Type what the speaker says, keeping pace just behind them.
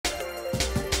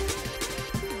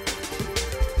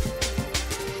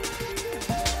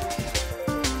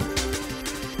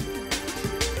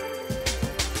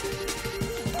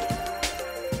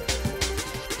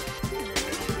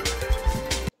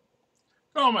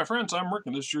Hello, my friends. I'm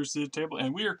working this Jersey table,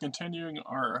 and we are continuing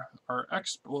our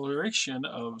exploration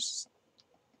of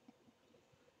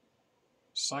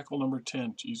cycle number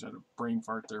 10. Geez, I had a brain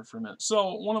fart there for a minute.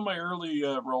 So one of my early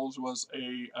roles was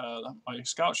my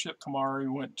scout ship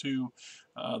Camari went to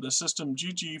the system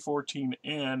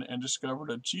GG14N and discovered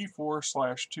a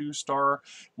G4/2 star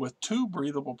with 2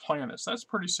 breathable planets. That's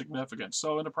pretty significant.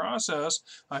 So in the process,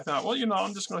 I thought, well,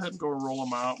 I'm just going to go ahead and go and roll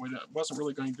them out. We wasn't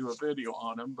really going to do a video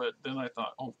on them, but then I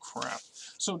thought, oh crap.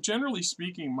 So generally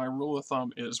speaking, my rule of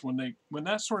thumb is when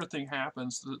that sort of thing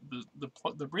happens,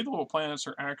 the breathable planets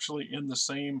are actually in the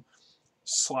same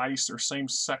slice or same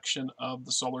section of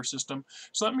the solar system.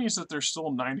 So that means that there's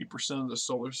still 90% of the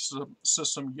solar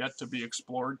system yet to be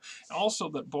explored. Also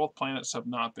that both planets have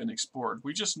not been explored.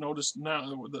 We just noticed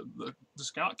now the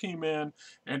Scout came in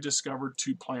and discovered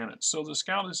 2 planets. So the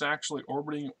Scout is actually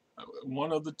orbiting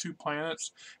one of the 2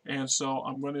 planets, and so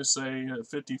I'm going to say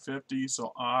 50-50.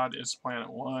 So odd is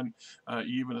planet 1,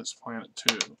 even is planet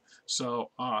 2. So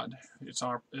odd, it's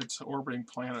orbiting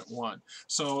planet 1.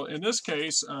 So in this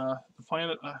case, the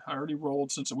planet I already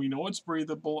rolled, since we know it's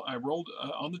breathable. I rolled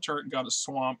on the chart and got a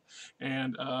swamp,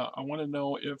 and I want to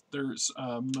know if there's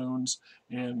moons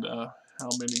and how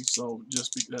many. So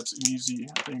that's an easy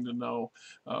thing to know.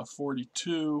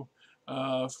 42.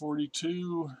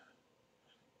 42.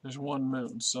 There's 1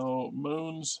 moon. So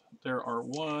moons, there are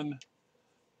 1.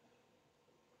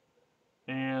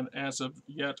 And as of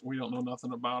yet, we don't know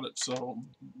nothing about it. So,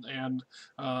 and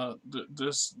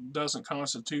this doesn't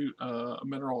constitute a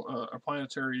a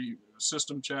planetary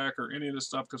system check or any of this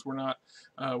stuff, because we're not.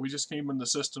 We just came in the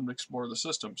system to explore the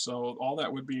system. So all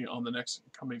that would be on the next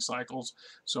coming cycles.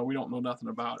 So we don't know nothing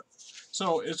about it.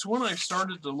 So it's when I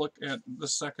started to look at the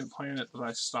second planet that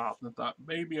I stopped and thought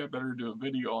maybe I better do a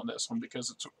video on this one,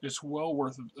 because it's well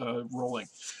worth rolling.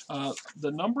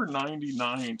 The number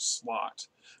 99 slot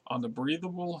on the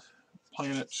breathable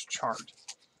planets chart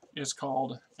is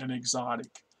called an exotic.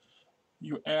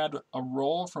 You add a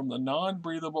roll from the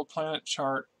non-breathable planet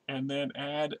chart and then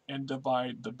add and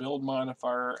divide the build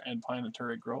modifier and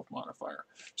planetary growth modifier.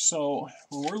 So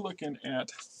when we're looking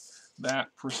at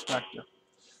that perspective,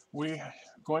 we're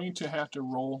going to have to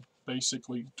roll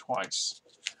basically twice.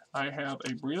 I have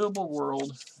a breathable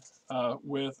world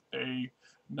with a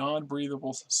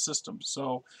non-breathable system.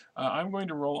 So I'm going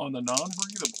to roll on the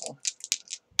non-breathable,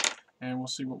 and we'll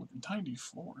see what we can.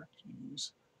 94.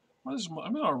 Jeez.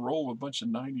 I'm in a roll with a bunch of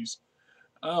 90s.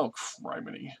 Oh,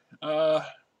 criminy.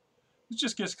 It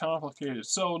just gets complicated.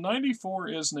 So 94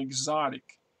 is an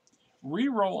exotic.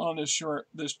 Reroll on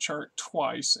this chart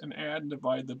twice and add and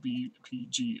divide the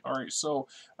BPG. All right, so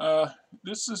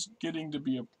this is getting to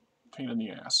be a pain in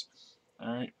the ass.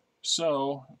 All right,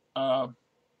 so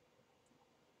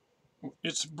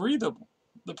it's breathable.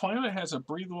 The planet has a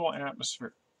breathable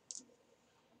atmosphere.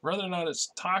 Whether or not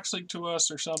it's toxic to us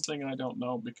or something, I don't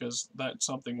know, because that's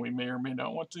something we may or may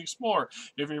not want to explore.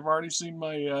 If you've already seen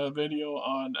my video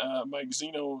on my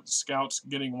Xeno scouts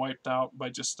getting wiped out by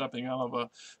just stepping out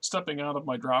of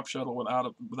my drop shuttle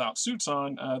without suits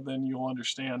on, then you'll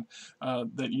understand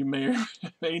that you may or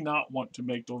may not want to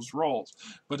make those rolls.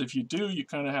 But if you do, you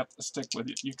kind of have to stick with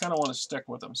it. You kind of want to stick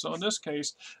with them. So in this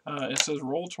case, it says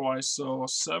roll twice. So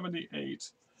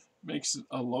 78 makes it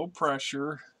a low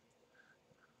pressure,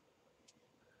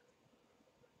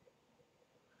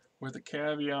 with a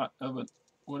caveat of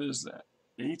what is that?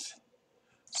 8.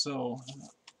 So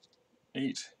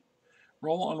 8.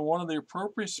 Roll on one of the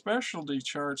appropriate specialty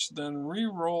charts, then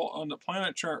re-roll on the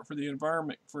planet chart for the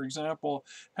environment. For example,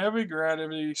 heavy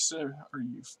gravity. Are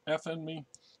you effing me?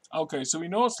 Okay, so we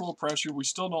know it's low pressure. We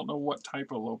still don't know what type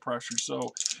of low pressure.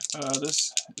 So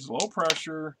this is low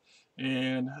pressure,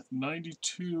 and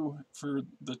 92 for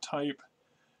the type.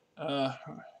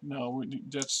 No,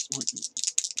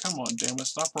 come on, damn it,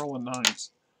 stop rolling 9s.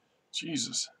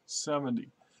 Jesus, 70.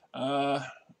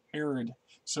 Arid.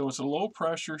 So it's a low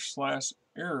pressure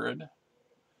 / arid,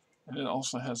 and it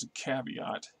also has a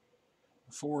caveat.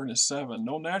 4 and a 7.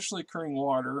 No naturally occurring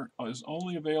water, is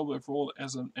only available if rolled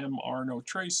as an MR, no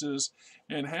traces,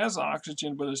 and has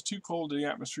oxygen, but is too cold. The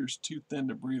atmosphere is too thin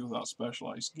to breathe without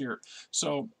specialized gear.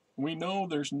 So we know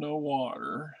there's no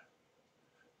water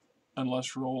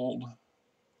unless rolled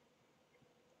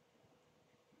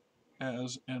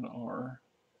as NR.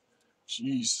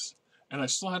 Jeez. And I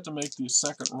still have to make the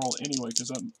second roll anyway,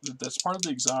 because that's part of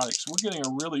the exotics. We're getting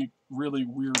a really, really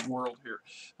weird world here.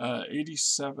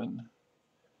 87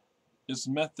 is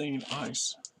methane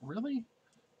ice. Really?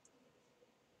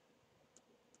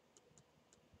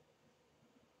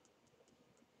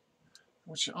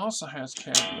 Which also has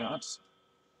caveats.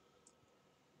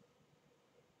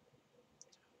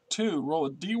 2, roll a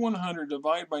D100,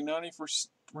 divide by 90%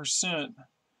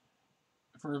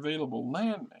 for available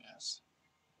landmass.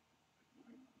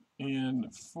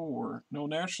 And 4, no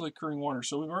naturally occurring water.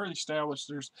 So we've already established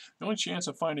there's the only chance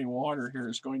of finding water here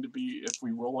is going to be if we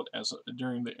roll it as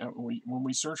during the when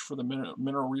we search for the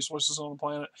mineral resources on the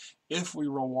planet. If we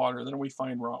roll water, then we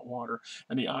find raw water,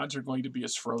 and the odds are going to be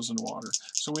as frozen water.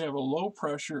 So we have a low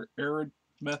pressure, arid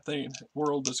methane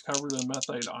world that's covered in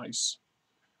methane ice.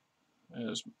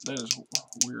 That is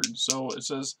weird. So it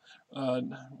says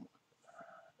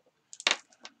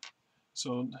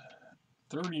so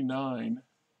 39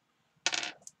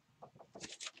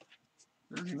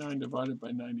 divided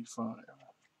by 95.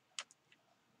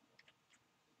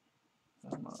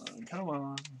 Come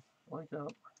on, wake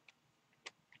up.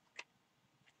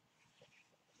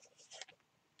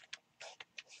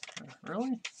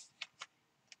 Really?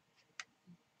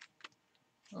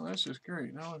 Oh, that's just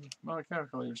great. Now my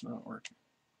calculator's not working.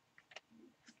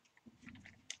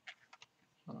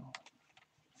 Oh,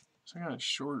 so I got a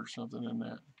short or something in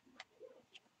that.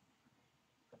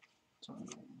 So,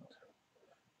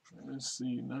 let's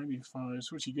see, 95.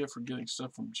 That's what you get for getting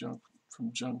stuff from junk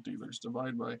dealers.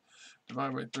 Divide by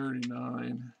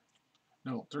 39.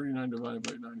 No, 39 divided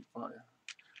by 95.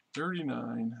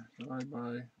 39 divided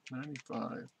by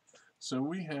 95. So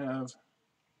we have.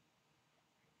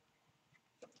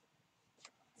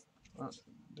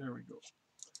 There we go.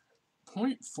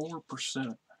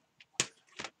 0.4%.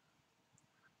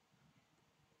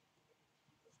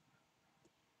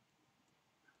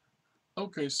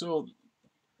 Okay, so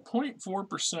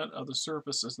 0.4% of the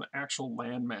surface is the actual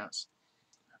land mass,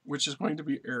 which is going to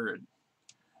be arid.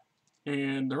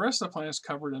 And the rest of the planet is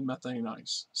covered in methane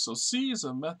ice. So C is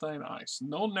a methane ice,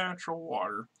 no natural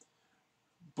water,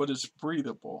 but it's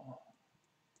breathable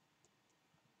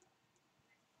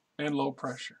and low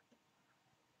pressure.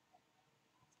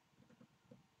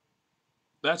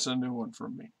 That's a new one for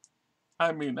me.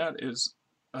 I mean, that is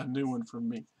a new one for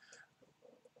me.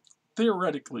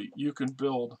 Theoretically, you can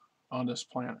build on this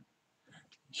planet.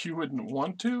 You wouldn't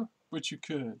want to, but you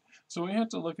could. So we have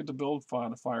to look at the build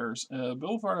modifiers.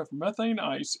 Build modifier for methane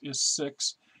ice is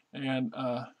 6, and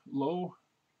low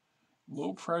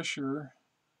pressure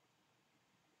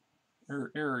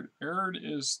arid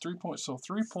is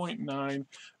 3.9,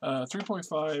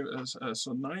 3.5 is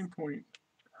so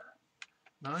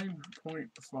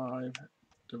 9.5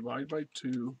 divided by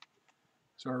 2.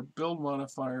 So our build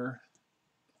modifier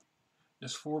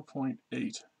is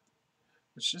 4.8.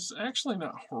 Which is actually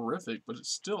not horrific, but it's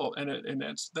still, and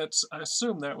that's I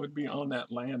assume that would be on that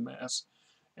landmass,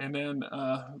 and then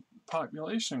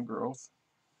population growth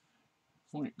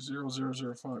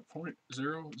 0.0005,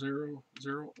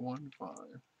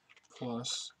 0.00015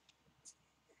 plus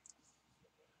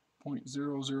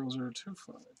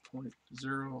 0.00025,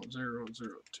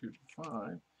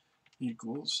 0.00025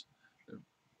 equals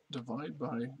divide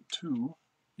by 2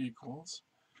 equals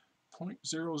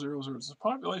 0.000. So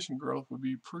population growth would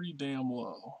be pretty damn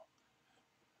low.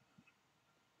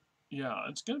 Yeah,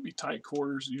 it's going to be tight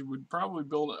quarters. You would probably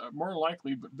more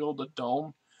likely build a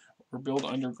dome or build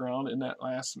underground in that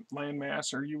last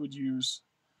landmass, or you would use,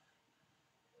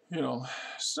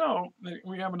 so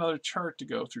we have another chart to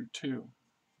go through too.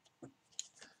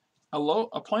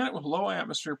 A planet with low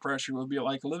atmosphere pressure would be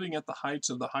like living at the heights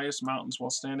of the highest mountains while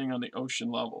standing on the ocean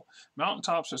level.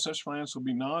 Mountaintops of such planets will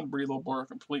be non-breathable or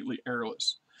completely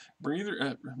airless.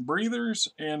 Breathers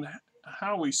and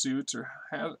Howie suits or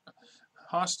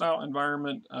hostile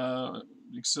environment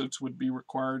suits would be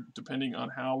required depending on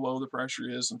how low the pressure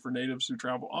is, and for natives who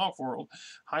travel off-world,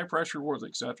 high pressure worlds,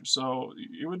 etc. So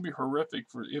it would be horrific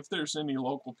if there's any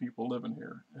local people living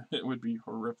here. It would be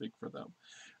horrific for them.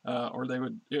 Or they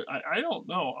would. I don't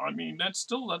know. I mean, that's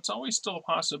always still a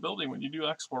possibility when you do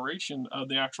exploration of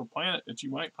the actual planet that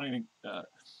you might find.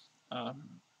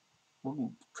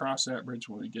 We'll cross that bridge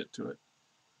when we get to it,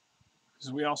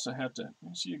 because we also have to.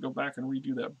 You go back and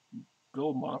redo that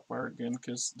build modifier again,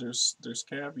 because there's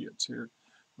caveats here.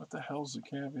 What the hell's the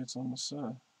caveats on the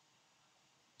side?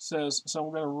 Says so.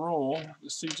 I'm going to roll to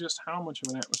see just how much of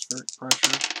an atmospheric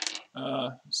pressure.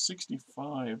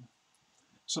 65.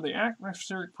 So the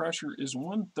atmospheric pressure is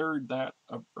 1/3 that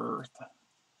of Earth.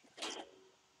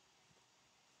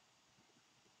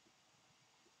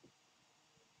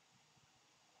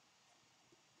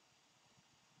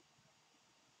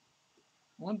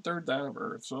 One-third that of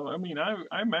Earth. So I mean,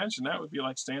 I imagine that would be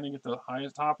like standing at the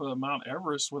highest top of Mount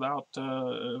Everest without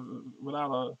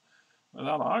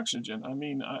oxygen. I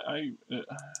mean,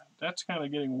 that's kind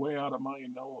of getting way out of my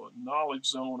knowledge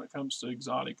zone when it comes to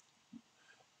exotic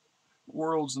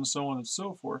worlds and so on and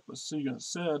so forth. But see, it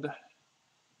said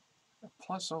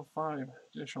plus 0.5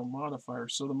 additional modifier.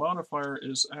 So the modifier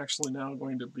is actually now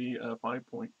going to be a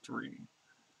 5.3.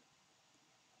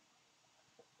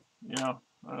 Yeah,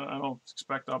 I don't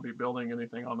expect I'll be building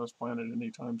anything on this planet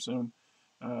anytime soon.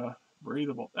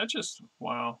 Breathable. That's just,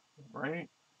 wow, right?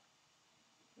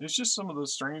 It's just some of the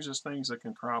strangest things that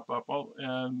can crop up. Oh,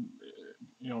 and,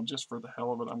 just for the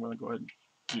hell of it, I'm going to go ahead and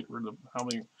get rid of how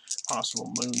many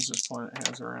possible moons this planet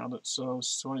has around it. So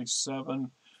it's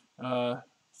 27,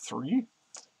 three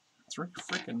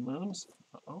freaking moons.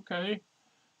 Okay.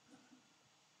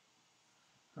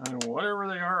 And whatever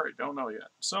they are, I don't know yet.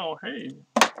 So, hey,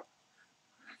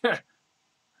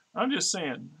 I'm just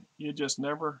saying, you just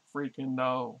never freaking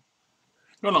know.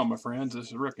 Going on, my friends, this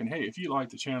is Rick, and hey, if you like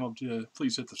the channel,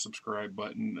 please hit the subscribe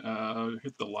button,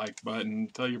 hit the like button,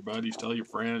 tell your buddies, tell your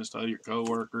friends, tell your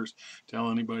coworkers, tell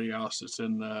anybody else that's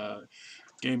in the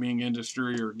gaming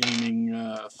industry or gaming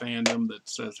fandom that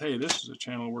says, hey, this is a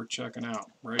channel worth checking out,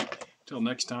 right? Till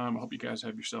next time, I hope you guys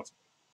have yourself